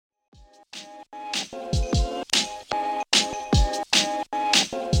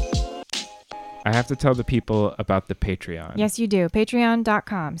I have to tell the people about the Patreon. Yes, you do.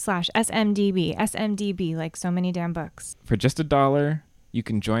 Patreon.com/SMDB. SMDB, like so many damn books. For just $1, you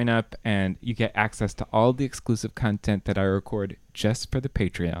can join up and you get access to all the exclusive content that I record just for the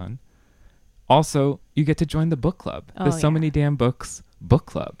Patreon. Also, you get to join the book club. The So Many Damn Books book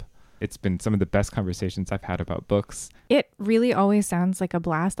club. It's been some of the best conversations I've had about books. It really always sounds like a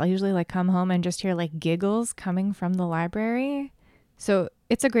blast. I'll usually come home and just hear giggles coming from the library. So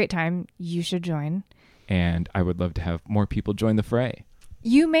it's a great time. You should join. And I would love to have more people join the fray.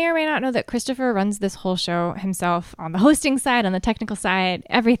 You may or may not know that Christopher runs this whole show himself on the hosting side, on the technical side,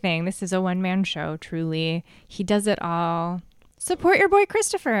 everything. This is a one-man show, truly. He does it all. Support your boy,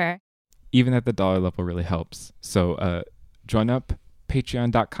 Christopher. Even at the dollar level really helps. So join up.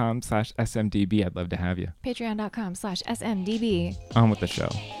 Patreon.com/SMDB. I'd love to have you. Patreon.com/SMDB. On with the show.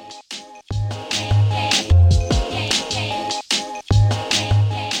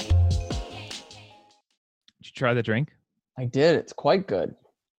 Did you try the drink? I did. It's quite good.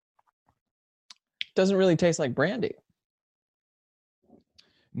 Doesn't really taste like brandy.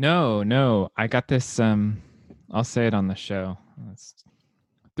 No. I got this. I'll say it on the show.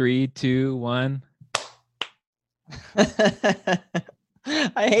 3, 2, 1.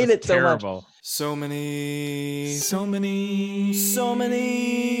 I hate it so much. So many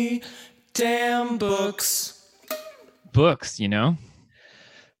damn books. Books, you know?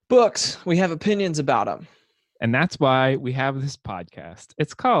 Books. We have opinions about them. And that's why we have this podcast.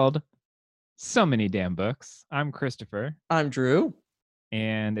 It's called So Many Damn Books. I'm Christopher. I'm Drew.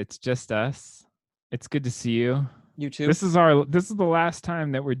 And it's just us. It's good to see you. You too. This is the last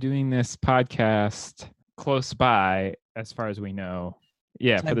time that we're doing this podcast close by, as far as we know.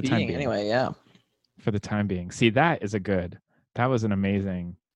 Yeah, for the time being. Anyway, yeah. For the time being. See, that was an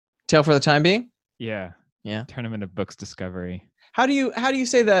amazing Tale for the Time Being? Yeah. Yeah. Tournament of Books Discovery. How do you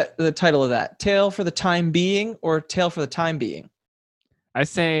say that, the title of that? Tale for the Time Being or Tale for the Time Being? I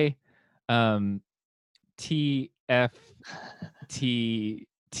say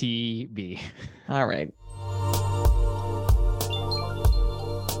TFTTB. All right.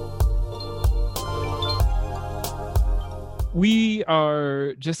 We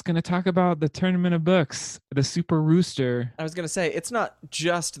are just going to talk about the Tournament of Books, the Super Rooster. I was going to say, it's not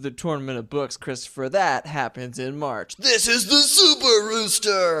just the Tournament of Books, Christopher. That happens in March. This is the Super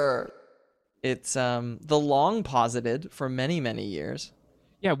Rooster. It's the long posited for many, many years.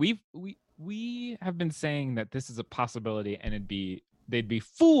 Yeah, we have been saying that this is a possibility, and they'd be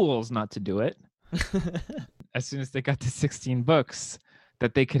fools not to do it. As soon as they got to 16 books,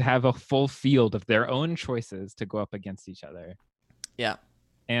 that they could have a full field of their own choices to go up against each other. Yeah.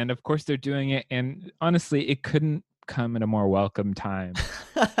 And of course they're doing it. And honestly, it couldn't come at a more welcome time.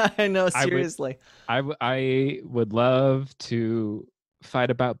 I know, seriously. I would love to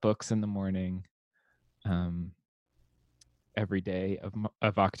fight about books in the morning every day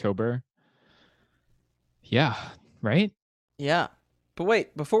of October. Yeah, right? Yeah. But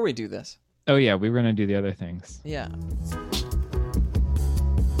wait, before we do this. Oh, yeah, we were going to do the other things. Yeah.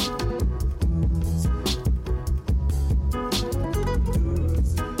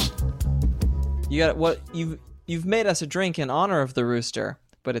 You got what you've made us a drink in honor of the rooster,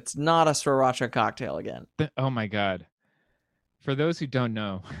 but it's not a sriracha cocktail again. Oh my God! For those who don't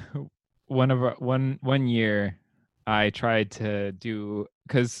know, one year I tried to do,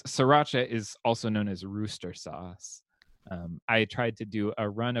 because sriracha is also known as rooster sauce. I tried to do a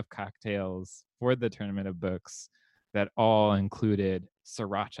run of cocktails for the Tournament of Books that all included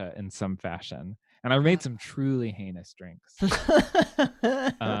sriracha in some fashion, and I made some truly heinous drinks.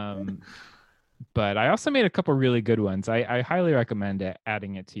 But I also made a couple really good ones. I highly recommend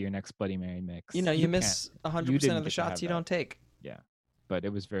adding it to your next Bloody Mary mix. You miss 100% of the shots you don't take. Yeah, but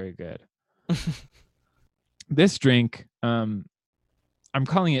it was very good. This drink, I'm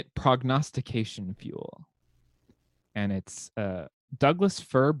calling it Prognostication Fuel. And it's Douglas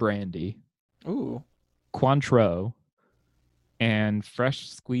Fir Brandy, ooh, Cointreau, and fresh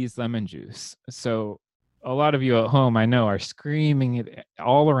squeezed lemon juice. So a lot of you at home, I know, are screaming it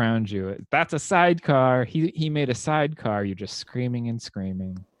all around you. That's a sidecar. He made a sidecar. You're just screaming and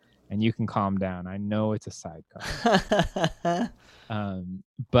screaming, and you can calm down. I know it's a sidecar.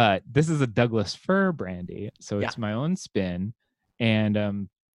 But this is a Douglas Fir brandy, so it's my own spin. And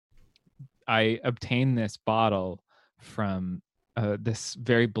I obtained this bottle from this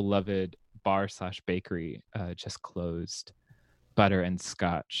very beloved bar/bakery just closed, Butter and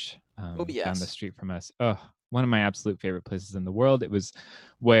Scotch. Down the street from us. Oh, one of my absolute favorite places in the world. It was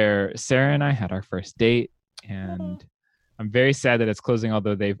where Sarah and I had our first date, and I'm very sad that it's closing,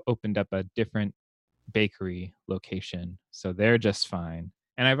 although they've opened up a different bakery location, so they're just fine.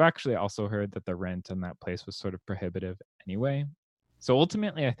 And I've actually also heard that the rent in that place was sort of prohibitive anyway. So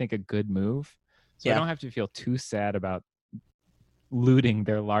ultimately, I think a good move. So I Yeah. don't have to feel too sad about looting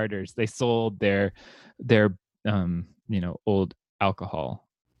their larders. They sold their old alcohol.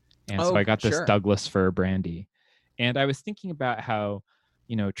 And so I Oh, got this sure. Douglas fir brandy. And I was thinking about how,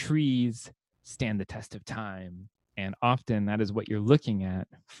 trees stand the test of time. And often that is what you're looking at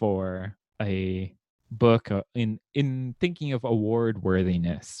for a book in thinking of award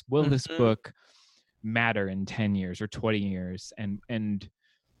worthiness. Will this Mhm. book matter in 10 years or 20 years? And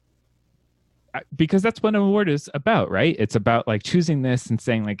because that's what an award is about, right? It's about like choosing this and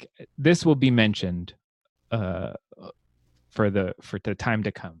saying like this will be mentioned for the time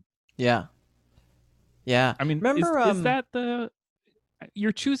to come. Yeah. Yeah. I mean, Remember is that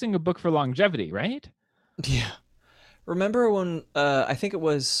you're choosing a book for longevity, right? Yeah. Remember when I think it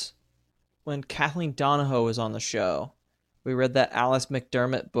was when Kathleen Donahoe was on the show. We read that Alice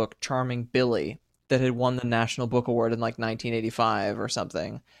McDermott book Charming Billy that had won the National Book Award in like 1985 or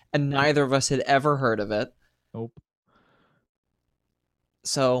something, and neither of us had ever heard of it. Nope.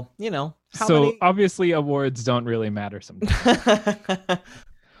 So, how So many obviously awards don't really matter sometimes.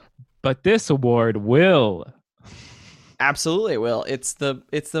 But this award will. Absolutely will. It's the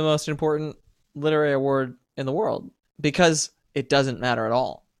most important literary award in the world because it doesn't matter at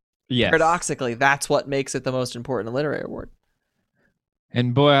all. Yes. Paradoxically, that's what makes it the most important literary award.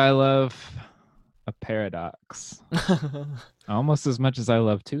 And boy, I love a paradox almost as much as I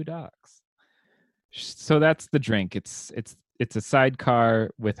love two docs. So that's the drink. It's a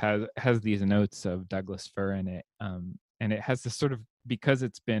sidecar with has these notes of Douglas fir in it, and it has this sort of, because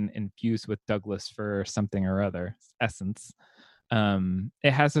it's been infused with Douglas fir something or other essence.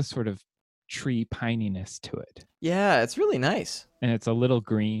 It has a sort of tree pininess to it. Yeah, it's really nice. And it's a little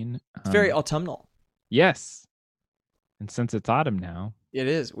green. It's very autumnal. Yes. And since it's autumn now. It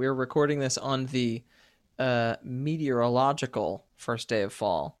is. We're recording this on the meteorological first day of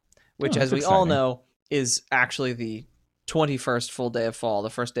fall, which, as we all know, is actually the 21st full day of fall, the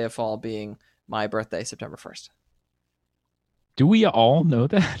first day of fall being my birthday, September 1st. Do we all know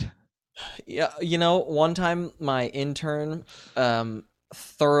that? Yeah, one time my intern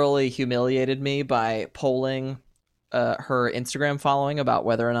thoroughly humiliated me by polling her Instagram following about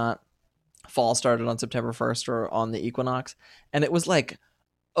whether or not fall started on September 1st or on the equinox, and it was like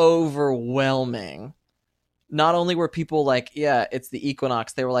overwhelming. Not only were people like, yeah, it's the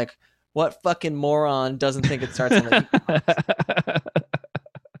equinox, they were like, what fucking moron doesn't think it starts on the equinox?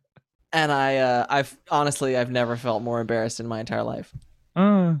 And I've never felt more embarrassed in my entire life.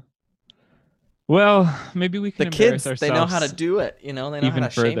 Well, maybe we can the kids, ourselves. They know how to do it, they know even how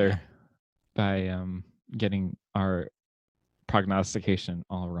to shame further you. By getting our prognostication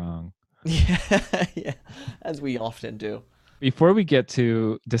all wrong. Yeah, as we often do. Before we get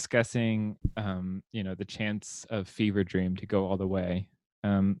to discussing, the chance of Fever Dream to go all the way,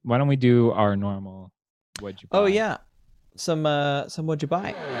 why don't we do our normal what'd you buy? Oh yeah, some what'd you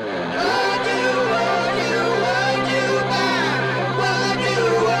buy?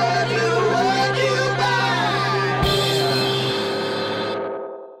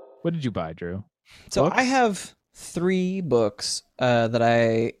 What did you buy, Drew? So Books? I have 3 books that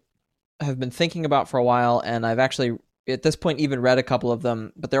I have been thinking about for a while, and I've actually at this point even read a couple of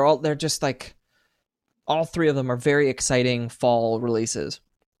them, but they're just like all 3 of them are very exciting fall releases.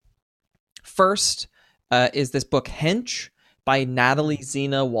 First is this book Hench by Natalie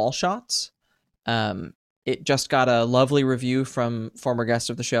Zena Walshots. It just got a lovely review from former guest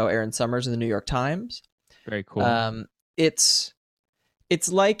of the show Aaron Summers in the New York Times. Very cool. It's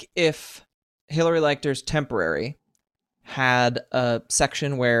like if Hilary Leichter's Temporary had a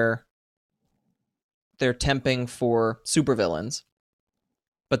section where they're temping for supervillains,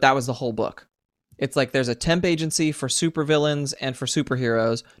 but that was the whole book. It's like there's a temp agency for supervillains and for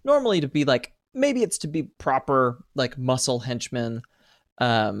superheroes, normally to be like, maybe it's to be proper like muscle henchmen,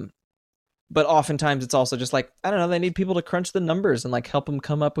 but oftentimes it's also just like, I don't know, they need people to crunch the numbers and like help them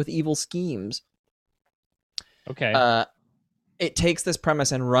come up with evil schemes. Okay. It takes this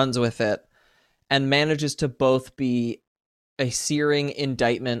premise and runs with it and manages to both be a searing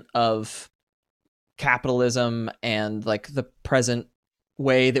indictment of capitalism and like the present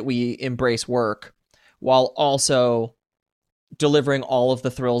way that we embrace work, while also delivering all of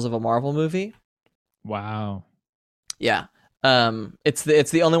the thrills of a Marvel movie. Wow. Yeah. It's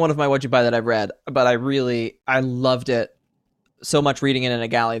the only one of my What'd You Buy that I've read, but I loved it so much reading it in a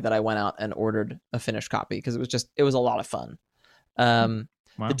galley that I went out and ordered a finished copy because it was a lot of fun.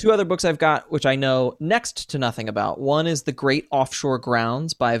 Wow. The 2 other books I've got, which I know next to nothing about, one is The Great Offshore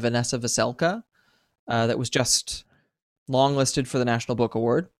Grounds by Vanessa Veselka, that was just longlisted for the National Book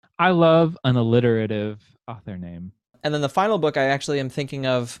Award. I love an alliterative author name. And then the final book I actually am thinking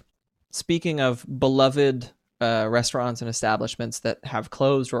of, speaking of beloved restaurants and establishments that have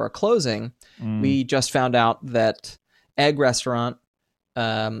closed or are closing, we just found out that Egg Restaurant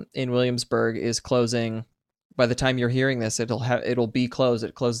in Williamsburg is closing. By the time you're hearing this, it'll be closed.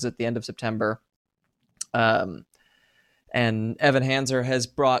 It closes at the end of September. And Evan Hanser has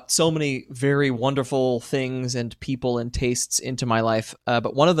brought so many very wonderful things and people and tastes into my life.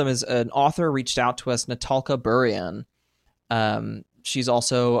 But one of them is an author reached out to us, Natalka Burian. She's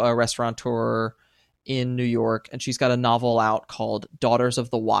also a restaurateur in New York, and she's got a novel out called Daughters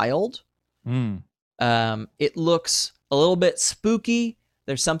of the Wild. It looks a little bit spooky.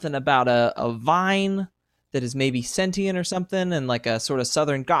 There's something about a vine that is maybe sentient or something in like a sort of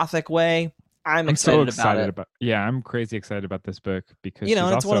Southern Gothic way. I'm excited about it. Yeah, I'm crazy excited about this book because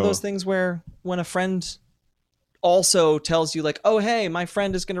and it's one of those things where when a friend also tells you like, oh, hey, my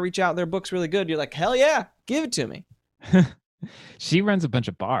friend is going to reach out. Their book's really good. You're like, hell yeah, give it to me. She runs a bunch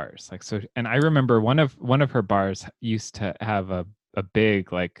of bars, like so, and I remember one of her bars used to have a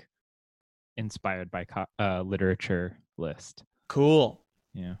big like inspired by literature list. Cool.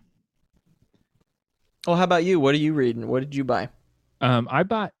 Yeah. Oh, how about you? What are you reading? What did you buy? I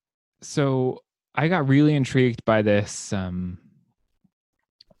got really intrigued by this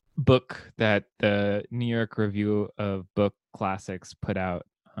book that the New York Review of Book Classics put out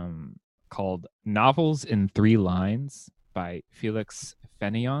called Novels in 3 Lines by Felix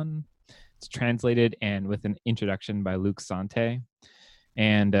Fenion. It's translated and with an introduction by Luc Sante.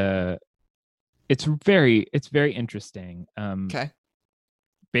 And it's very interesting. Okay.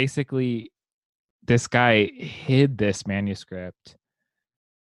 Basically, this guy hid this manuscript.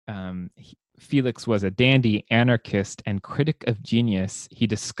 Felix was a dandy, anarchist, and critic of genius. He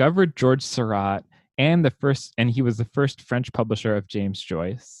discovered George Seurat and he was the first French publisher of James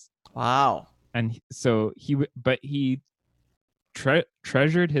Joyce. Wow. And so he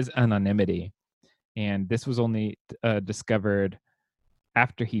treasured his anonymity, and this was only discovered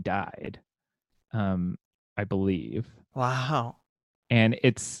after he died, I believe. Wow. And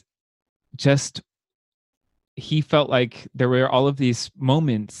it's just, he felt like there were all of these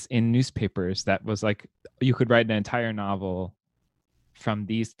moments in newspapers that was like you could write an entire novel from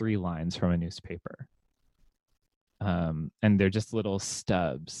these 3 lines from a newspaper. And they're just little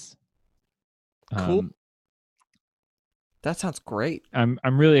stubs. Cool. That sounds great. I'm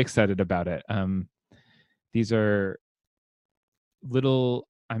really excited about it. These are little,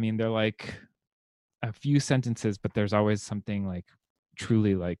 they're like a few sentences, but there's always something like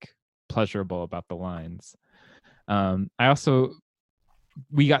truly like pleasurable about the lines.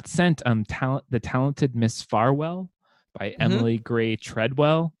 We got sent The Talented Miss Farwell by Emily Gray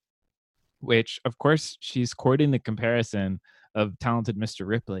Treadwell, which of course she's courting the comparison of Talented Mr.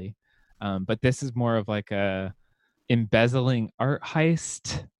 Ripley. But this is more of like a embezzling art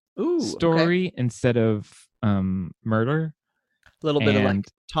heist story instead of murder. A little bit of like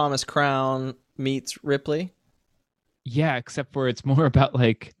Thomas Crown meets Ripley. Yeah, except for it's more about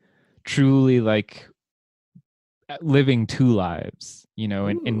like truly like living 2 lives,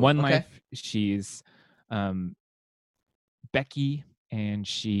 in one life she's Becky, and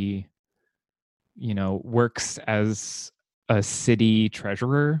she works as a city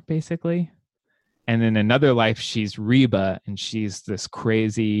treasurer basically, and in another life she's Reba, and she's this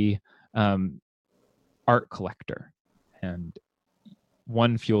crazy art collector, and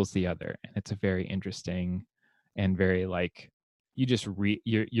one fuels the other, and it's a very interesting and very like you're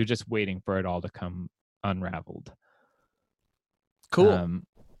just waiting for it all to come unraveled. Cool.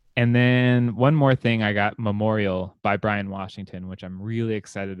 And then one more thing, I got Memorial by Brian Washington, which I'm really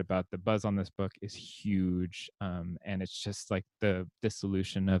excited about. The buzz on this book is huge, and it's just like the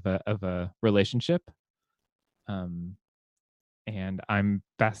dissolution of a relationship, and I'm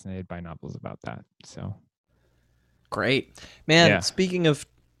fascinated by novels about that. So great, man. Yeah. Speaking of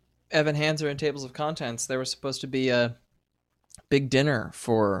Evan Hanser and Tables of Contents, there was supposed to be a big dinner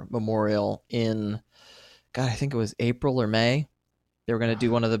for Memorial in, God, I think it was April or May. They were going to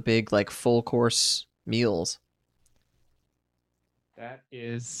do one of the big like full course meals. That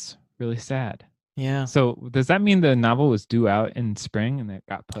is really sad. Yeah. So does that mean the novel was due out in spring and it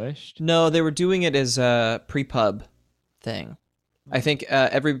got pushed? No, they were doing it as a pre-pub thing. I think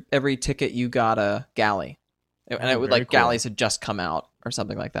every ticket you got a galley, and it would like cool. Galleys had just come out or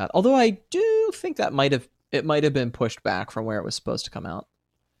something like that. Although I do think that might have been pushed back from where it was supposed to come out.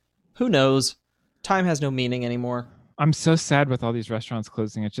 Who knows? Time has no meaning anymore. I'm so sad with all these restaurants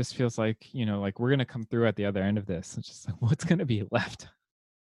closing. It just feels like, like we're going to come through at the other end of this. It's just like, what's going to be left?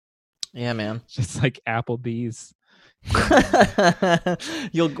 Yeah, man. Just like Applebee's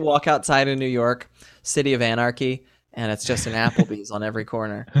You'll walk outside in New York, city of anarchy, and it's just an Applebee's on every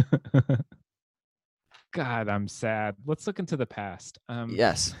corner. God, I'm sad. Let's look into the past.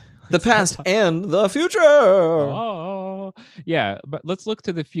 Yes. The let's not past talk- and the future. Oh, yeah, but let's look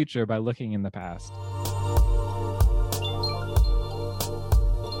to the future by looking in the past.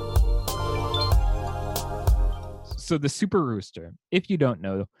 So the Super Rooster, if you don't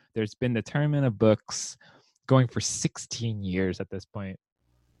know, there's been the Tournament of Books going for 16 years at this point,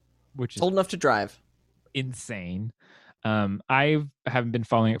 which is Old enough to drive. insane. I haven't been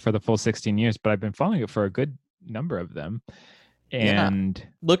following it for the full 16 years, but I've been following it for a good number of them. And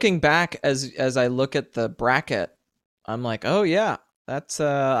looking back as I look at the bracket, I'm like, oh yeah, that's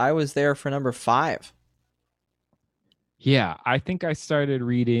I was there for number 5. yeah, I think I started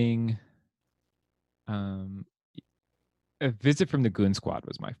reading A Visit from the Goon Squad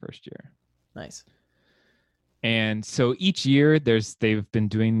was my first year. Nice. And so each year they've been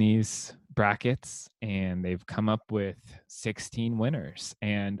doing these brackets and they've come up with 16 winners.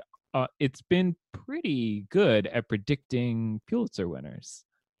 And it's been pretty good at predicting Pulitzer winners.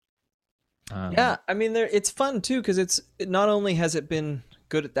 Yeah, I mean, it's fun too because it's not only has it been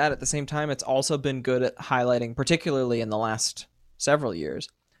good at that, at the same time, it's also been good at highlighting, particularly in the last several years,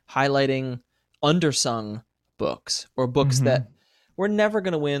 highlighting undersung books or books that were never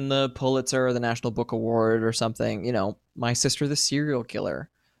going to win the Pulitzer or the National Book Award or something. You know, My Sister the Serial Killer,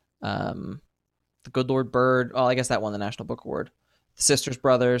 The Good Lord Bird. Oh, I guess that won the National Book Award. The Sisters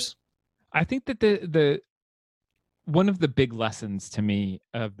Brothers. I think that the one of the big lessons to me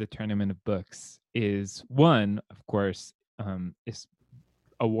of the Tournament of Books is one, of course, is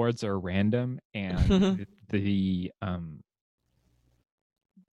awards are random and the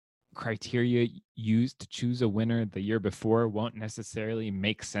criteria used to choose a winner the year before won't necessarily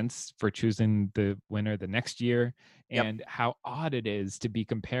make sense for choosing the winner the next year. And how odd it is to be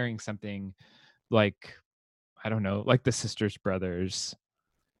comparing something like, I don't know, like the Sisters Brothers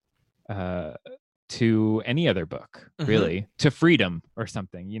to any other book, really, to Freedom or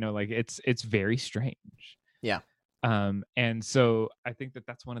something, you know, like it's very strange. Yeah. And so I think that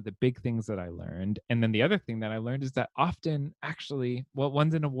that's one of the big things that I learned. And then the other thing that I learned is that often actually what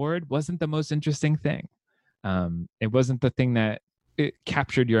won an award wasn't the most interesting thing. It wasn't the thing that it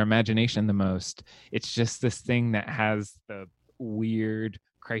captured your imagination the most. It's just this thing that has the weird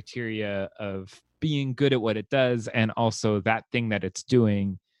criteria of being good at what it does and also that thing that it's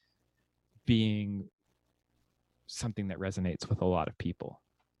doing being something that resonates with a lot of people.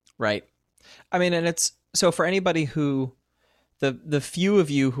 Right. I mean, and it's so for anybody who the few of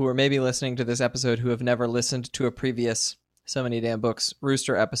you who are maybe listening to this episode who have never listened to a previous So Many Damn Books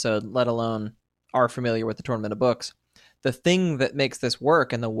Rooster episode, let alone are familiar with the Tournament of Books, the thing that makes this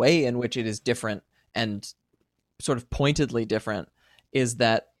work and the way in which it is different and sort of pointedly different is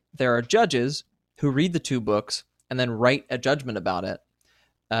that there are judges who read the two books and then write a judgment about it.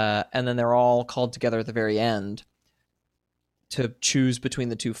 And then they're all called together at the very end to choose between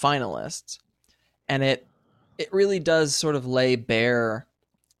the two finalists. And it really does sort of lay bare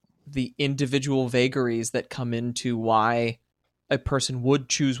the individual vagaries that come into why a person would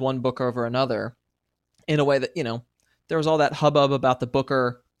choose one book over another in a way that, you know, there was all that hubbub about the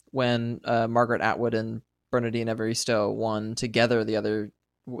Booker when Margaret Atwood and Bernardine Evaristo won together the other,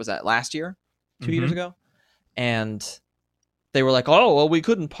 what was that, last year? 2 years ago? And they were like, oh, well, we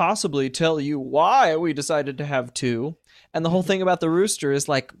couldn't possibly tell you why we decided to have two. And the whole thing about the Rooster is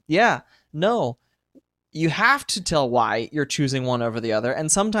like, yeah, no, you have to tell why you're choosing one over the other. And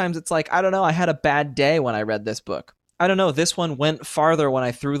sometimes it's like, I don't know, I had a bad day when I read this book. I don't know, this one went farther when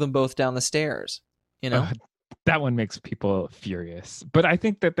I threw them both down the stairs. You know? That one makes people furious. But I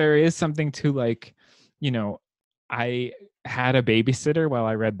think that there is something to, like, you know, I had a babysitter while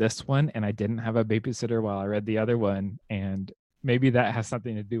I read this one and I didn't have a babysitter while I read the other one. And maybe that has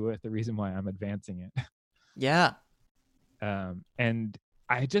something to do with the reason why I'm advancing it. Yeah. And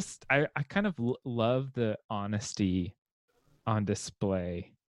I kind of love the honesty on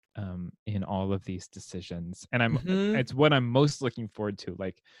display in all of these decisions. And it's what I'm most looking forward to.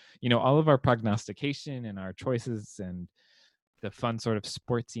 Like, you know, all of our prognostication and our choices and the fun sort of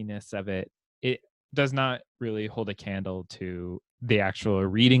sportsiness of it, it does not really hold a candle to the actual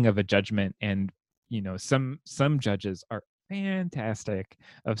reading of a judgment. And, you know, some judges are fantastic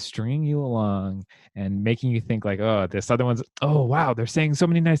of stringing you along and making you think like, oh, this other one's, oh wow, they're saying so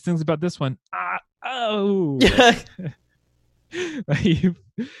many nice things about this one. Like,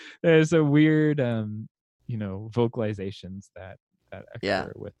 there's a weird you know, vocalizations that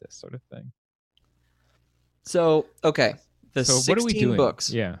occur with this sort of thing. So okay, the so 16 what are we doing? books.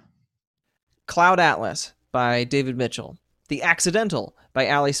 Yeah. Cloud Atlas, by David Mitchell. The Accidental by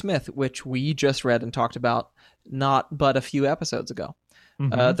Ali Smith, which we just read and talked about not but a few episodes ago.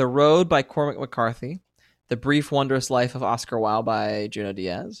 The Road by Cormac McCarthy. The Brief Wondrous Life of Oscar Wilde by Junot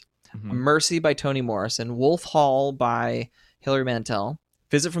Diaz. Mercy by Toni Morrison. Wolf Hall by Hilary Mantel.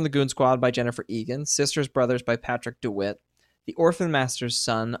 Visit from the Goon Squad by Jennifer Egan. Sisters Brothers by Patrick DeWitt. The Orphan Master's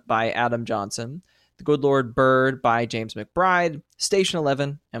Son by Adam Johnson. The Good Lord Bird by James McBride. Station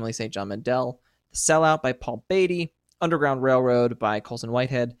 11, Emily St. John Mandel. The Sellout by Paul Beatty. Underground Railroad by Colson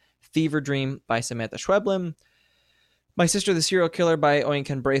Whitehead. Fever Dream by Samantha Schweblin. My Sister the Serial Killer by Owen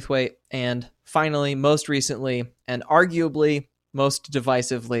Ken Braithwaite. And finally, most recently, and arguably most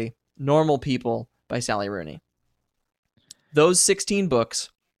divisively, Normal People by Sally Rooney. Those 16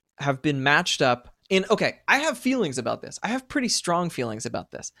 books have been matched up in... Okay, I have feelings about this. I have pretty strong feelings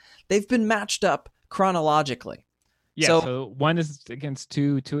about this. They've been matched up chronologically. Yeah, so 1 is against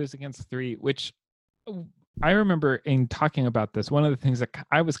 2, 2 is against 3, which I remember in talking about this, one of the things that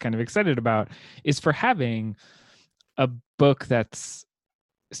I was kind of excited about is for having a book that's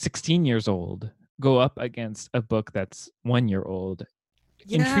 16 years old go up against a book that's 1 year old.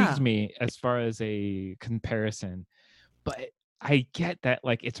 Intrigued me as far as a comparison, but I get that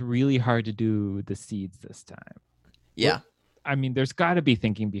like it's really hard to do the seeds this time. Yeah. I mean, there's got to be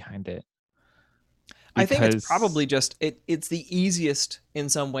thinking behind it. I think it's probably just it's the easiest in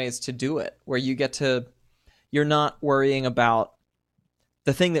some ways to do it, where you're not worrying about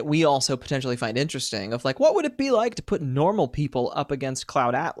the thing that we also potentially find interesting of like, what would it be like to put Normal People up against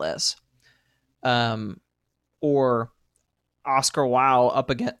Cloud Atlas? Or Oscar Wilde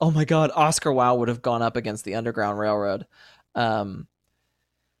up against... Oh my God, Oscar Wilde would have gone up against the Underground Railroad. I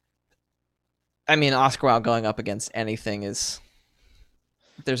mean, Oscar Wilde going up against anything is...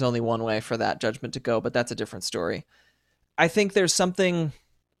 There's only one way for that judgment to go, but that's a different story. I think there's something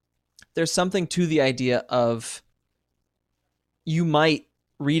to the idea of you might,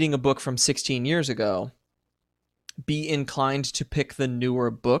 reading a book from 16 years ago, be inclined to pick the newer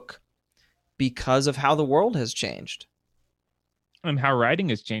book because of how the world has changed. And how writing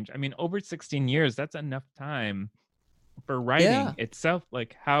has changed. I mean, over 16 years, that's enough time for writing itself,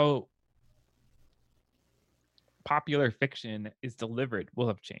 like how popular fiction is delivered will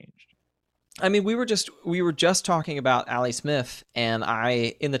have changed. I mean, we were just talking about Ali Smith, and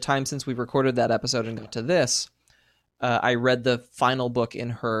in the time since we recorded that episode and got to this, I read the final book in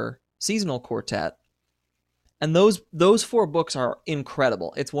her seasonal quartet, and those 4 books are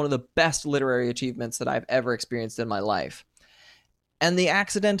incredible. It's one of the best literary achievements that I've ever experienced in my life. And The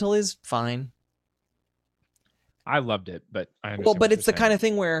Accidental is fine. I loved it, but I understand. Well, but it's the kind of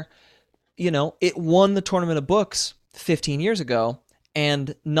thing where, it won the Tournament of Books 15 years ago,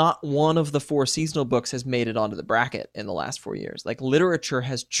 and not one of the 4 seasonal books has made it onto the bracket in the last 4 years. Like, literature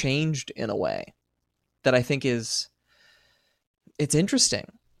has changed in a way that I think it's interesting.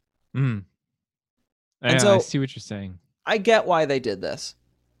 And so I see what you're saying. I get why they did this.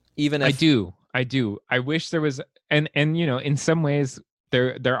 Even if I do. I wish there was, and in some ways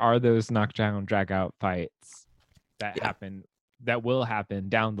there are those knockdown drag out fights that happen, that will happen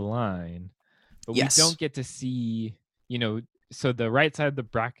down the line, but we don't get to see, so the right side of the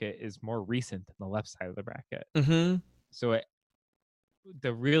bracket is more recent than the left side of the bracket. So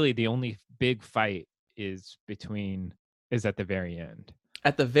the only big fight is at the very end.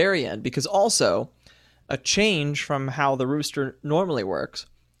 At the very end, because also a change from how the Rooster normally works.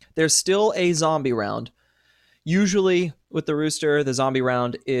 There's still a zombie round. Usually with the Rooster, the zombie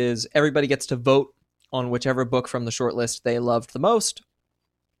round is everybody gets to vote on whichever book from the shortlist they loved the most.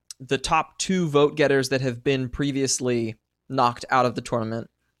 The top 2 vote getters that have been previously knocked out of the tournament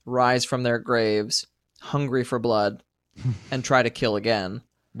rise from their graves, hungry for blood, and try to kill again.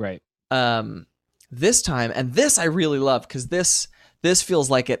 Right. This time, and this I really love, because this feels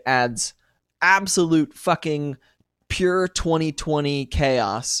like it adds absolute fucking pure 2020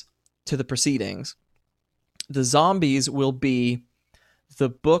 chaos to the proceedings. The zombies will be the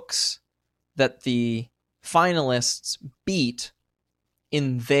books that the finalists beat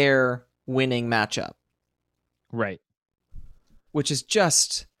in their winning matchup. Right. Which is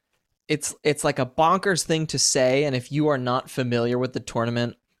just, it's like a bonkers thing to say, and if you are not familiar with the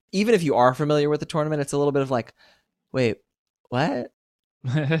tournament, even if you are familiar with the tournament, it's a little bit of like, wait, what?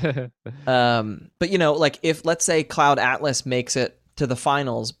 But like if, let's say, Cloud Atlas makes it to the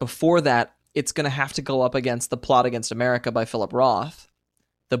finals, before that it's going to have to go up against The Plot Against America by Philip Roth,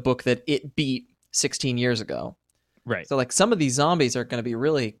 the book that it beat 16 years ago. Right. So like some of these zombies are going to be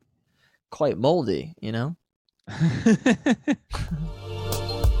really quite moldy,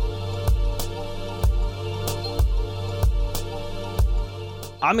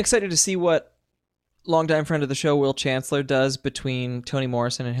 I'm excited to see what longtime friend of the show, Will Chancellor, does between Toni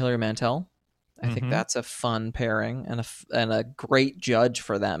Morrison and Hilary Mantel. I think Mhm. that's a fun pairing and a great judge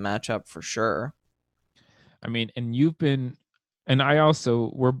for that matchup for sure. I mean, and you've been, and I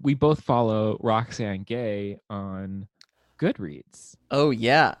also, we both follow Roxanne Gay on Goodreads. Oh,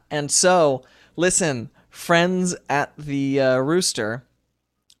 yeah. And so, listen, friends at the Rooster,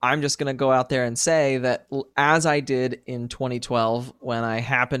 I'm just going to go out there and say that as I did in 2012 when I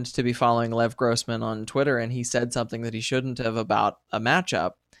happened to be following Lev Grossman on Twitter and he said something that he shouldn't have about a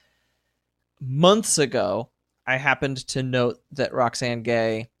matchup, months ago, I happened to note that Roxanne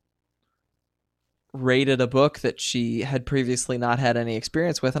Gay rated a book that she had previously not had any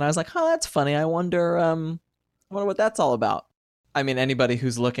experience with, and I was like, "Oh, that's funny. I wonder what that's all about." I mean, anybody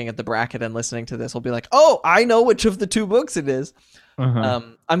who's looking at the bracket and listening to this will be like, "Oh, I know which of the two books it is." Uh-huh.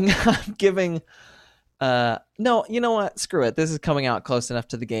 I'm giving. No, you know what? Screw it. This is coming out close enough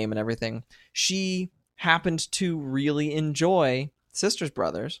to the game and everything. She happened to really enjoy Sisters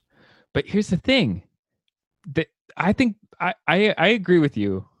Brothers. But here's the thing that I think I agree with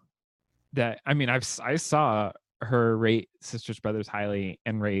you that, I mean, I saw her rate Sisters Brothers highly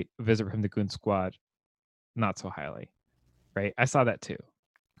and rate Visit from the Goon Squad not so highly, right? I saw that too.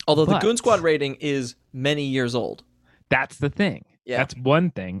 Although the But Goon Squad rating is many years old. that's the thing. Yeah. That's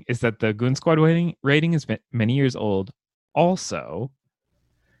one thing, is that the Goon Squad rating is many years old. Also,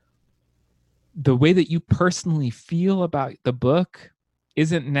 the way that you personally feel about the book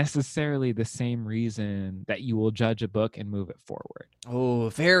isn't necessarily the same reason that you will judge a book and move it forward. Oh,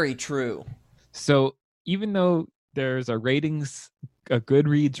 very true. So even though there's a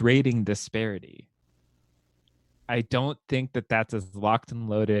Goodreads rating disparity, I don't think that that's as locked and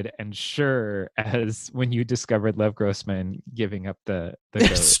loaded and sure as when you discovered Lev Grossman giving up the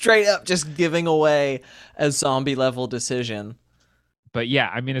goat. Straight up just giving away a zombie level decision. But yeah,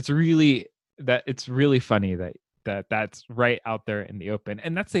 I mean, it's really funny that that's right out there in the open.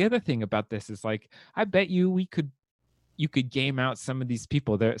 And that's the other thing about this is, like, I bet you could game out some of these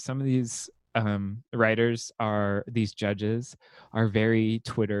people. Some of these these judges are very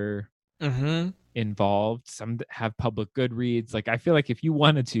Twitter involved. Some have public Goodreads. Like, I feel like if you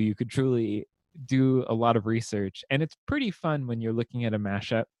wanted to, you could truly do a lot of research, and it's pretty fun when you're looking at a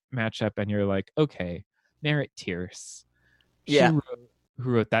matchup and you're like, okay, Merritt Tierce, who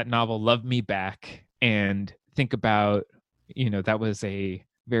wrote that novel Love Me Back, and think about, that was a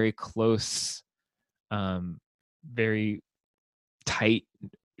very close, very tight,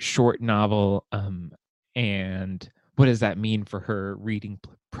 short novel, and what does that mean for her reading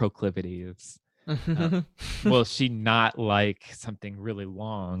proclivities? Will she not like something really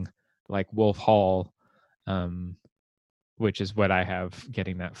long like Wolf Hall, which is what I have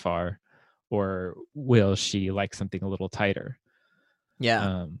getting that far, or will she like something a little tighter?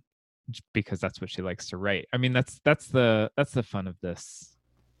 Yeah. Because that's what she likes to write. I mean, that's the fun of this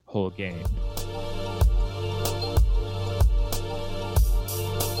whole game.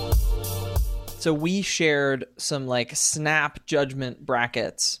 So we shared some like snap judgment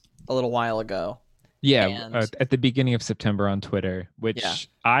brackets a little while ago. Yeah, at the beginning of September on Twitter, which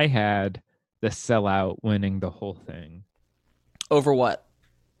I had the Sellout winning the whole thing. Over what?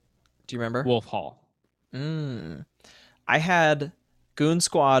 Do you remember? Wolf Hall. I had Goon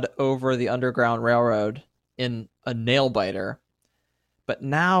Squad over the Underground Railroad in a nail biter. But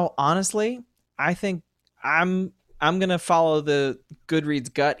now, honestly, I think I'm gonna follow the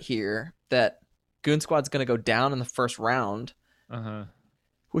Goodreads gut here that Goon Squad's gonna go down in the first round.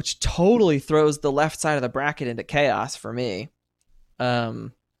 Which totally throws the left side of the bracket into chaos for me. I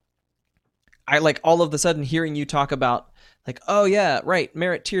like all of a sudden hearing you talk about like, oh yeah, right,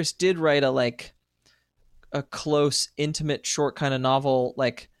 Merritt Tierce did write a close, intimate, short kind of novel.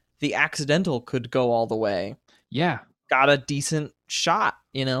 Like The Accidental could go all the way. Yeah. Got a decent shot,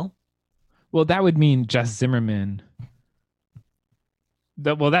 Well, that would mean Jess Zimmerman.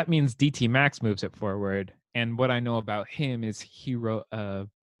 That means DT Max moves it forward. And what I know about him is he wrote a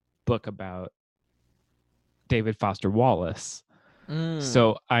book about David Foster Wallace.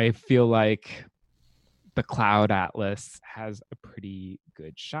 So I feel like the Cloud Atlas has a pretty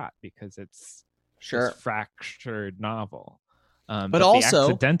good shot because it's this fractured novel. But also,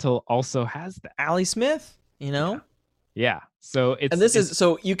 The Accidental also has that. Allie Smith, Yeah. So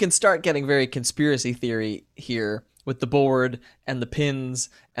so you can start getting very conspiracy theory here with the board and the pins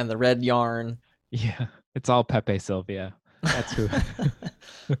and the red yarn. Yeah. It's all Pepe Sylvia. That's who.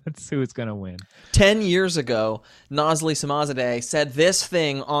 That's who is going to win. 10 years ago, Nasli Samazadeh said this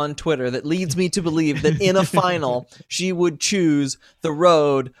thing on Twitter that leads me to believe that in a final, she would choose The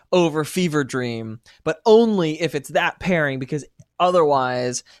Road over Fever Dream, but only if it's that pairing, because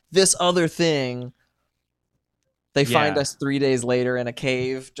otherwise, this other thing They find Yeah. us 3 days later in a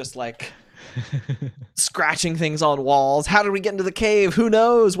cave, just like scratching things on walls. How did we get into the cave? Who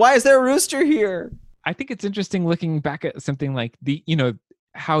knows? Why is there a rooster here? I think it's interesting looking back at something like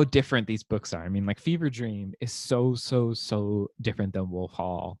how different these books are. I mean, like Fever Dream is so different than Wolf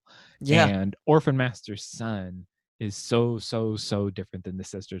Hall, Yeah. and Orphan Master's Son is so different than the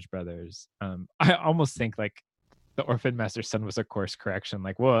Sisters Brothers. I almost think like the Orphan Master's Son was a course correction.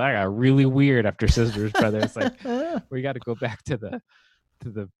 Like, whoa, that got really weird after Sisters Brothers. Like, we got to go back to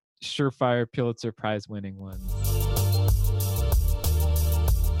the surefire Pulitzer Prize winning ones.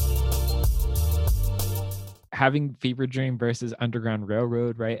 Having Fever Dream versus Underground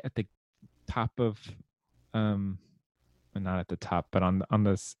Railroad right at the top of not at the top, but on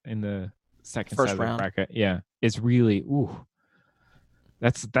this in the second First side of the round. bracket, is really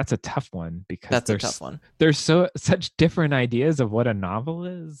that's a tough one because That's a tough one. There's such different ideas of what a novel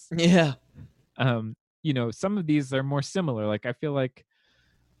is. Yeah. Some of these are more similar. Like I feel like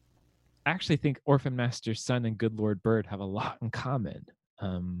I actually think Orphan Master's Son and Good Lord Bird have a lot in common.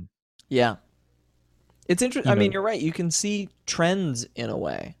 Yeah. It's interesting. I mean, you're right. You can see trends in a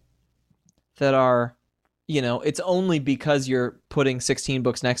way that are, it's only because you're putting 16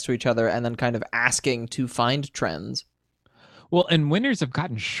 books next to each other and then kind of asking to find trends. Well, and winners have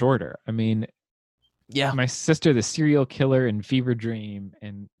gotten shorter. I mean, yeah, My Sister, the Serial Killer, and Fever Dream,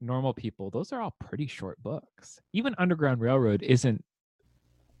 and Normal People, those are all pretty short books. Even Underground Railroad isn't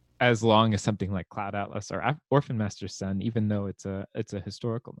as long as something like Cloud Atlas or Orphan Master's Son, even though it's a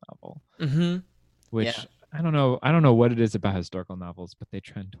historical novel. Mm-hmm. Which I don't know what it is about historical novels, but they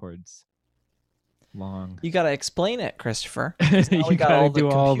trend towards long. You got to explain it, Christopher. You got all the do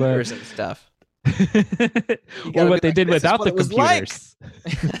computers and stuff. Or what they did without the computers.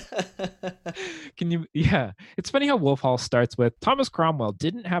 Like. It's funny how Wolf Hall starts with Thomas Cromwell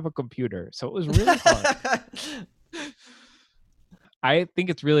didn't have a computer, so it was really hard. I think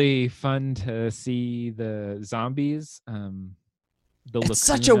it's really fun to see the zombies. It's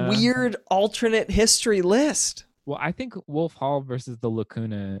such a weird alternate history list. Well, I think Wolf Hall versus the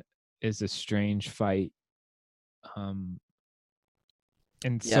Lacuna is a strange fight.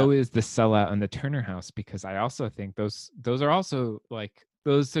 So is the Sellout and the Turner House, because I also think those are also like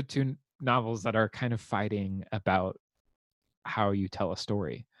those are two novels that are kind of fighting about how you tell a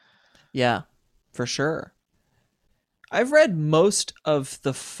story. Yeah, for sure. I've read most of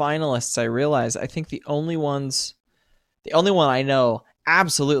the finalists. I realize I think the only one I know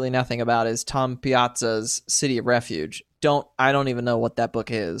absolutely nothing about is Tom Piazza's City of Refuge. I don't even know what that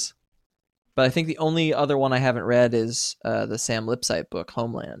book is. But I think the only other one I haven't read is the Sam Lipsyte book,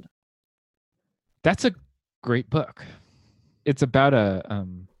 Homeland. That's a great book. It's about a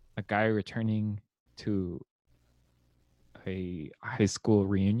guy returning to a high school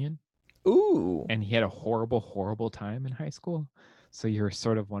reunion. Ooh. And he had a horrible time in high school. So you're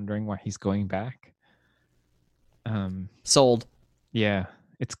sort of wondering why he's going back. Sold. Yeah,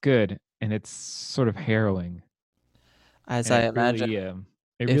 it's good. And it's sort of harrowing. As I imagine.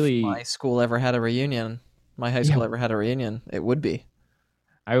 If my school ever had a reunion, my high school ever had a reunion, it would be.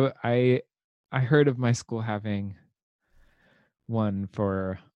 I heard of my school having one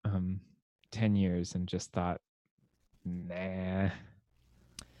for 10 years and just thought, nah.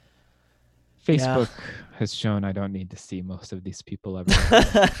 Facebook has shown I don't need to see most of these people ever.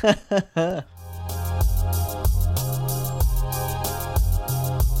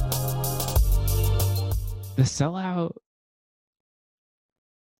 The Sellout,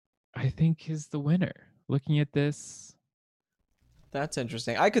 I think, is the winner. Looking at this, that's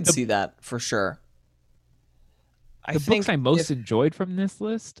interesting. I could see that for sure. The books I most enjoyed from this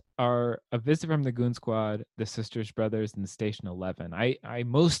list are A Visit from the Goon Squad, The Sisters Brothers, and Station 11. I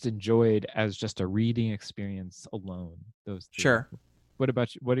most enjoyed as just a reading experience alone. Those three. Sure. What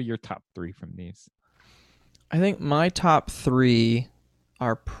about you? What are your top three from these? I think my top three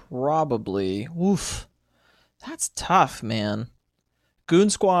are probably that's tough, man.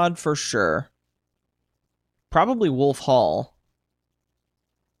 Goon Squad for sure. Probably Wolf Hall.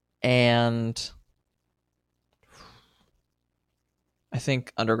 And I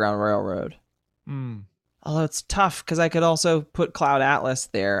think Underground Railroad. Although it's tough because I could also put Cloud Atlas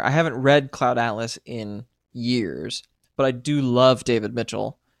there. I haven't read Cloud Atlas in years, but I do love David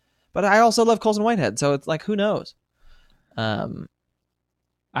Mitchell. But I also love Colson Whitehead, so it's like, who knows? I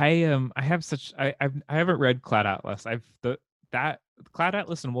haven't read Cloud Atlas. Cloud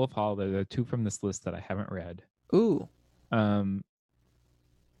Atlas and Wolf Hall are the two from this list that I haven't read. Ooh.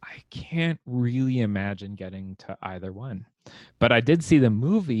 I can't really imagine getting to either one. But I did see the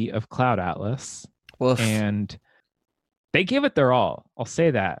movie of Cloud Atlas. Woof. And they give it their all. I'll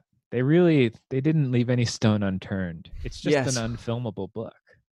say that. they didn't leave any stone unturned. It's just Yes. an unfilmable book,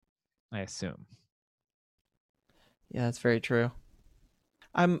 I assume. Yeah, that's very true.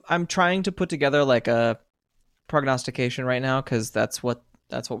 I'm trying to put together like a prognostication right now because that's what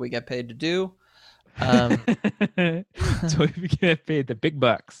we get paid to do. So if you get paid the big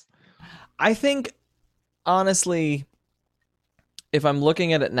bucks. I think honestly, if I'm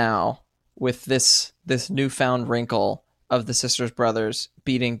looking at it now with this newfound wrinkle of the Sisters Brothers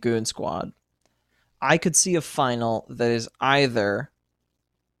beating Goon Squad, I could see a final that is either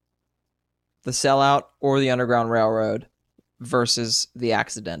the Sellout or the Underground Railroad versus the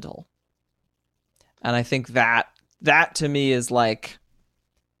Accidental. And I think that to me is like,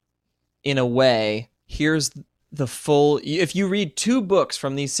 in a way, here's the full. If you read 2 books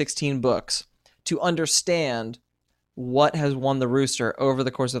from these 16 books to understand what has won the Rooster over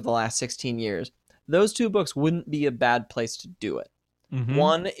the course of the last 16 years, those 2 books wouldn't be a bad place to do it. Mm-hmm.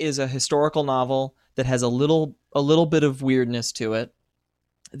 One is a historical novel that has a little bit of weirdness to it.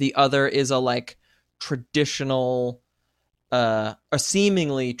 The other is a like traditional, a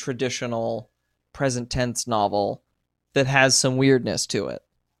seemingly traditional present tense novel that has some weirdness to it.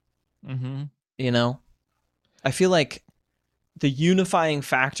 Mm-hmm. You know, I feel like the unifying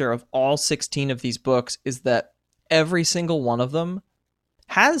factor of all 16 of these books is that every single one of them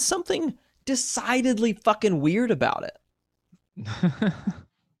has something decidedly fucking weird about it.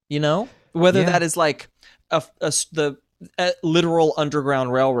 You know, whether that is like the literal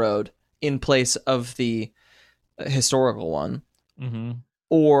Underground Railroad in place of the historical one, Mm-hmm.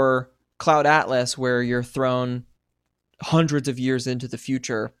 or Cloud Atlas, where you're thrown hundreds of years into the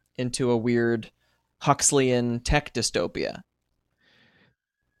future into a weird Huxleyan tech dystopia.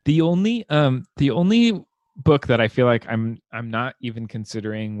 The only book that I feel like I'm not even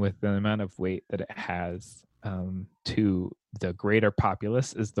considering with the amount of weight that it has to the greater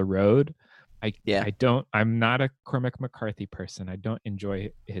populace is The Road. I'm not a Cormac McCarthy person. I don't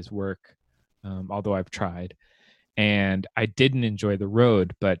enjoy his work, although I've tried. And I didn't enjoy The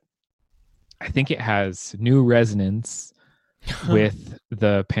Road, but I think it has new resonance with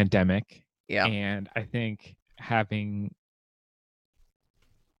the pandemic. Yeah. And I think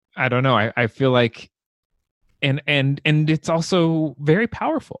I don't know, I feel like and it's also very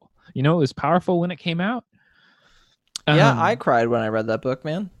powerful. You know, it was powerful when it came out. Yeah, I cried when I read that book,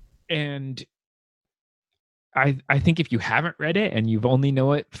 man. And I think if you haven't read it and you've only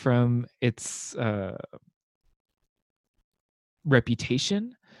know it from its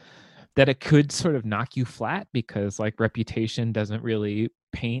reputation, that it could sort of knock you flat, because like reputation doesn't really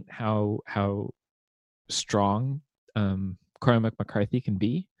paint how strong Cormac McCarthy can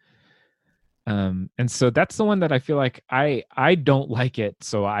be. And so that's the one that I feel like I don't like it,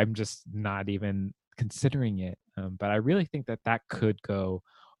 so I'm just not even considering it. But I really think that could go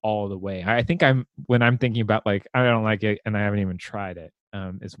all the way. I think when I'm thinking about like I don't like it and I haven't even tried it,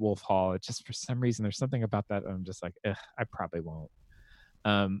 is Wolf Hall. It's just for some reason there's something about that I'm just like, I probably won't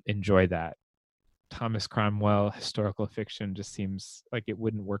enjoy that. Thomas Cromwell historical fiction just seems like it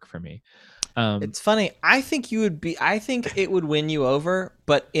wouldn't work for me. It's funny. I think it would win you over,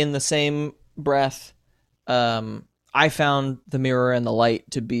 but in the same breath, I found The Mirror and the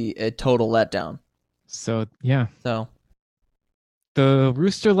Light to be a total letdown. So yeah. So the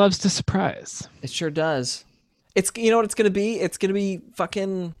Rooster loves to surprise. It sure does. It's, you know what it's gonna be? It's gonna be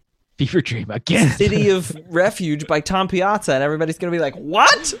fucking Fever Dream again. City of Refuge by Tom Piazza, and everybody's gonna be like,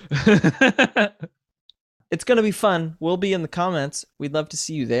 what? It's gonna be fun. We'll be in the comments. We'd love to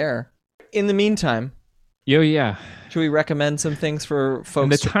see you there. In the meantime, yeah. Should we recommend some things for folks?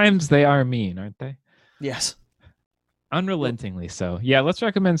 And the times they are mean, aren't they? Yes. Unrelentingly so. Yeah, let's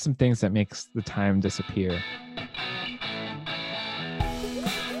recommend some things that makes the time disappear.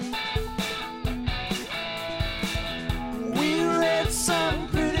 We read some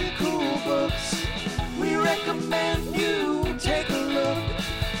pretty cool books. We recommend you take a look.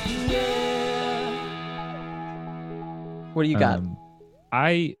 Yeah. What do you got?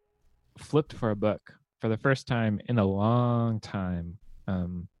 I flipped for a book for the first time in a long time.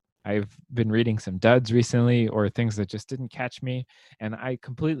 I've been reading some duds recently, or things that just didn't catch me, and I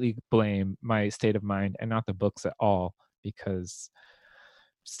completely blame my state of mind and not the books at all, because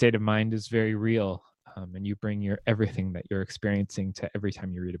state of mind is very real, and you bring your everything that you're experiencing to every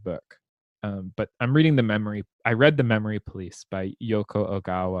time you read a book. But I'm reading I read The Memory Police by Yoko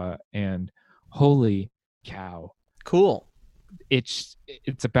Ogawa, and holy cow. Cool. It's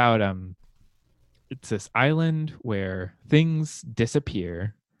about it's this island where things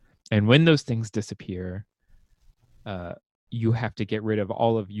disappear, and when those things disappear, you have to get rid of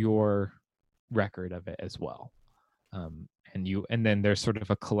all of your record of it as well. and then there's sort of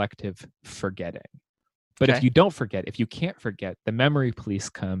a collective forgetting. But if Okay. you don't forget, if you can't forget, the memory police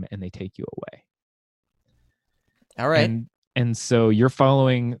come and they take you away. All right. And so you're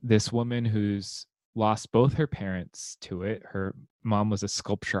following this woman who's lost both her parents to it. Her mom was a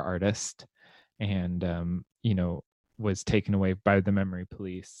sculpture artist and was taken away by the memory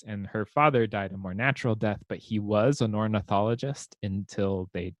police, and her father died a more natural death, but he was an ornithologist until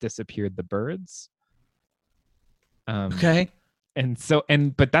they disappeared the birds. Okay.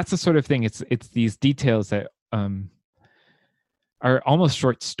 But that's the sort of thing, it's these details that are almost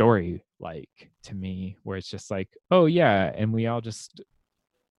short story like to me, where it's just like, oh yeah, and we all just,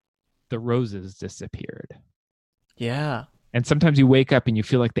 the roses disappeared. Yeah. And sometimes you wake up and you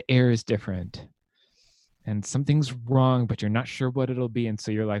feel like the air is different and something's wrong, but you're not sure what it'll be. And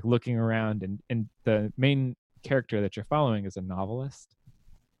so you're like looking around, and the main character that you're following is a novelist.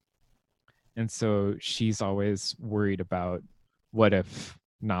 And so she's always worried about what if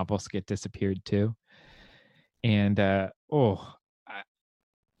novels get disappeared too. And I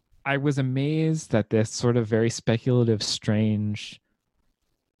was amazed that this sort of very speculative, strange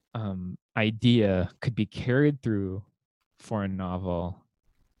idea could be carried through for a novel.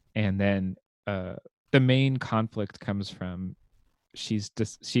 And then the main conflict comes from she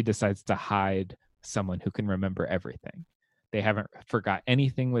decides to hide someone who can remember everything. They haven't forgot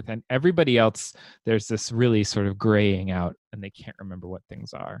anything within everybody else. There's this really sort of graying out and they can't remember what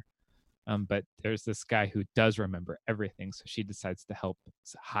things are. But there's this guy who does remember everything. So she decides to help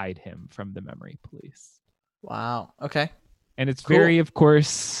hide him from the memory police. Wow. Okay. And it's Cool. very, of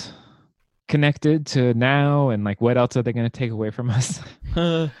course, connected to now and like, what else are they going to take away from us?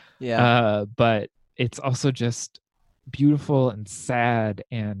 Yeah. But it's also just beautiful and sad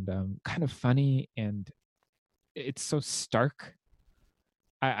and kind of funny, and it's so stark.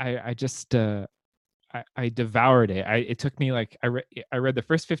 I just I devoured it. It took me like I read the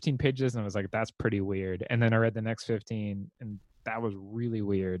first 15 pages and I was like, that's pretty weird. And then I read the next 15 and that was really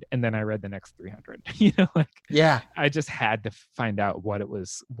weird. And then I read the next 300. Like Yeah. I just had to find out what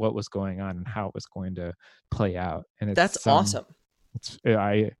was going on and how it was going to play out. And That's awesome.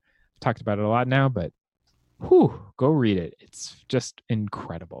 I talked about it a lot now, but go read it. It's just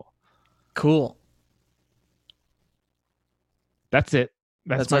incredible. Cool. That's it.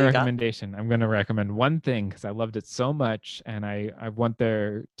 That's all my you got? recommendation. I'm going to recommend one thing because I loved it so much, and I want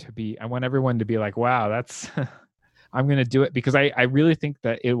everyone to be like, wow, that's I'm going to do it, because I really think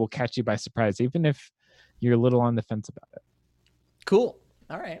that it will catch you by surprise, even if you're a little on the fence about it. Cool.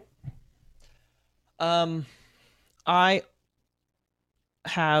 All right. I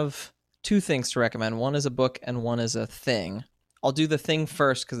have two things to recommend. One is a book and one is a thing. I'll do the thing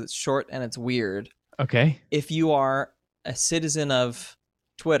first because it's short and it's weird. Okay. If you are a citizen of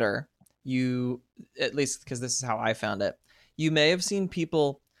Twitter, you, at least because this is how I found it, you may have seen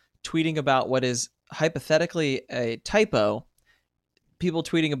people tweeting about what is hypothetically a typo. People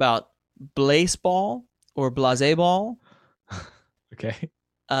tweeting about blaseball or blaseball. Okay.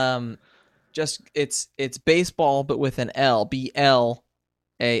 Just it's baseball but with an L, BLASEBALL.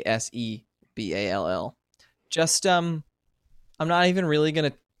 Just I'm not even really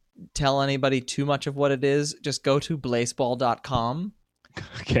gonna tell anybody too much of what it is. Just go to blaseball.com.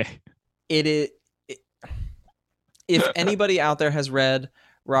 Okay. If anybody out there has read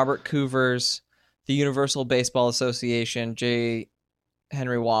Robert Coover's The Universal Baseball Association, J.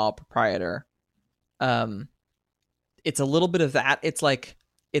 Henry Waugh, proprietor, it's a little bit of that. It's like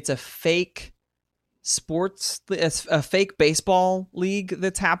it's a fake it's a fake baseball league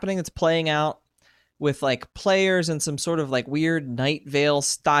that's happening. It's playing out with like players and some sort of like weird Night Vale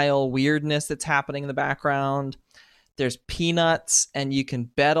style weirdness that's happening in the background. There's peanuts and you can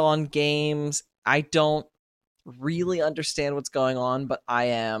bet on games. I don't really understand what's going on, but I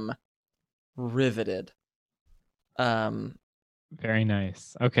am riveted. Very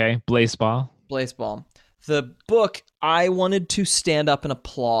nice. Okay. Blaseball. The book, I wanted to stand up and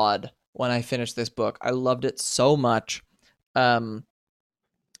applaud when I finished this book. I loved it so much. It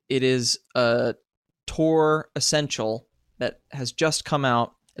is a Tor essential that has just come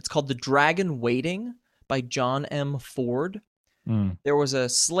out. It's called The Dragon Waiting by John M. Ford. There was a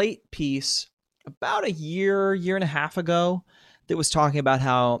Slate piece about a year and a half ago that was talking about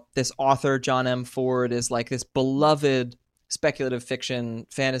how this author, John M. Ford, is like this beloved speculative fiction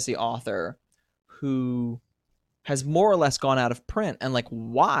fantasy author who has more or less gone out of print, and like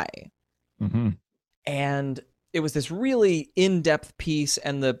why. Mm-hmm. And it was this really in-depth piece,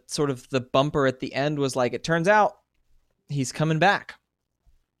 and the sort of the bumper at the end was like, it turns out he's coming back.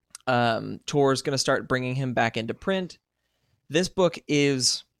 Tor's going to start bringing him back into print. This book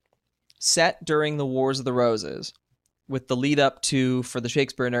is set during the Wars of the Roses, with the lead up to, for the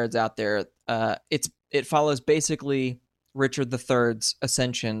Shakespeare nerds out there, it follows basically Richard III's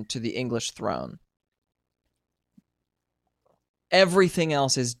ascension to the English throne. Everything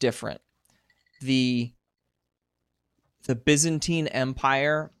else is different. The Byzantine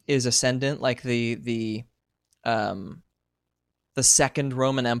Empire is ascendant, like the Second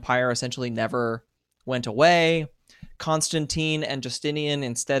Roman Empire essentially never went away. Constantine and Justinian,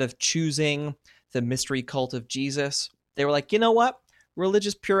 instead of choosing the mystery cult of Jesus, they were like, you know what?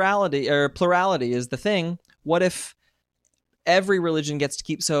 Religious plurality is the thing. What if every religion gets to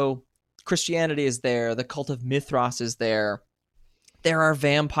keep? So Christianity is there. The cult of Mithras is there. There are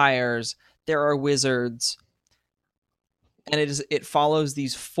vampires. There are wizards. And it follows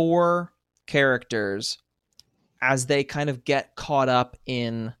these 4 characters as they kind of get caught up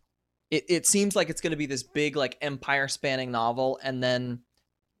in it seems like it's going to be this big, like, empire spanning novel, and then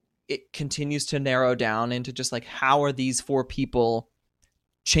it continues to narrow down into just like, how are these 4 people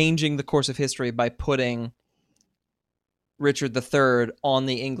changing the course of history by putting Richard III on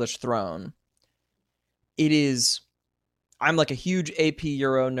the English throne. I'm like a huge AP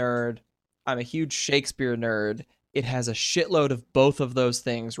Euro nerd. I'm a huge Shakespeare nerd. It has a shitload of both of those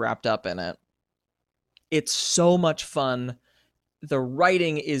things wrapped up in it. It's so much fun. The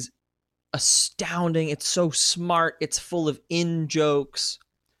writing is astounding. It's so smart. It's full of in-jokes.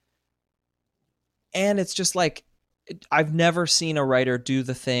 And it's just like, I've never seen a writer do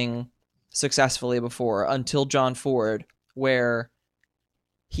the thing successfully before until John Ford, where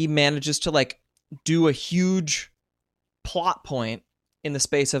he manages to like do a huge plot point in the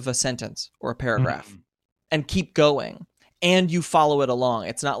space of a sentence or a paragraph and keep going. And you follow it along.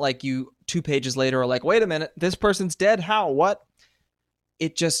 It's not like you 2 pages later are like, wait a minute, this person's dead. How? What?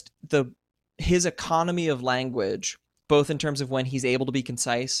 It just, his economy of language, both in terms of when he's able to be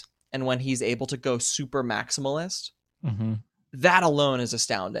concise and when he's able to go super maximalist, that alone is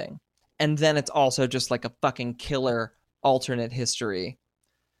astounding. And then it's also just like a fucking killer alternate history.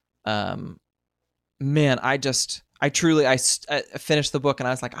 Man, I finished the book and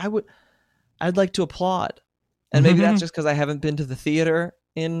I was like, I'd like to applaud. And maybe that's just because I haven't been to the theater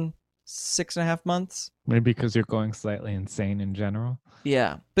in 6.5 months. Maybe because you're going slightly insane in general.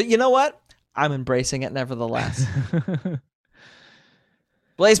 Yeah. But you know what? I'm embracing it nevertheless.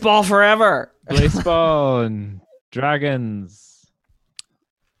 Baseball forever. Baseball and dragons.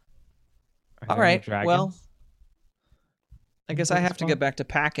 All right. Well, I guess I have to get back to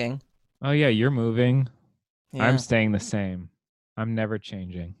packing. Oh, yeah. You're moving. Yeah. I'm staying the same. I'm never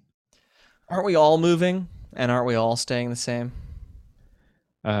changing. Aren't we all moving? And aren't we all staying the same?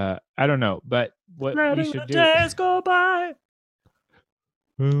 I don't know, but what we should do. Days go by.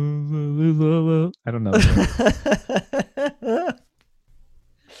 I don't know.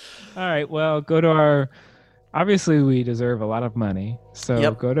 All right, well, go to our. Obviously, we deserve a lot of money,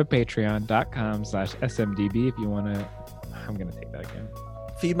 so go to patreon.com/smdb if you want to. I'm gonna take that again.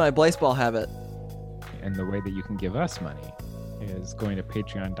 Feed my baseball habit. And the way that you can give us money is going to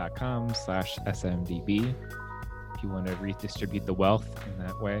patreon.com/smdb if you want to redistribute the wealth in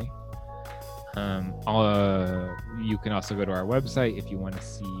that way. You can also go to our website if you want to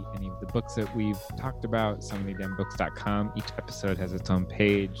see any of the books that we've talked about, somanydambooks.com. Each episode has its own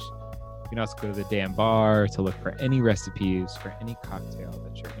page. You can also go to the Damn Bar to look for any recipes for any cocktail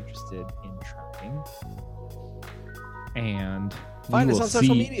that you're interested in trying. And find us on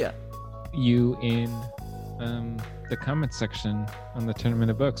social media. You in the comments section on the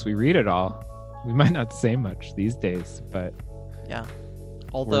Tournament of Books. We read it all. We might not say much these days, but yeah.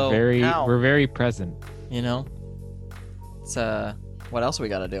 Although we're very present. You know, it's what else we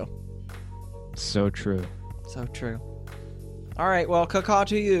got to do? So true. So true. All right. Well, caca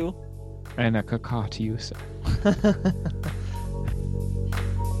to you. And a caca to you, sir.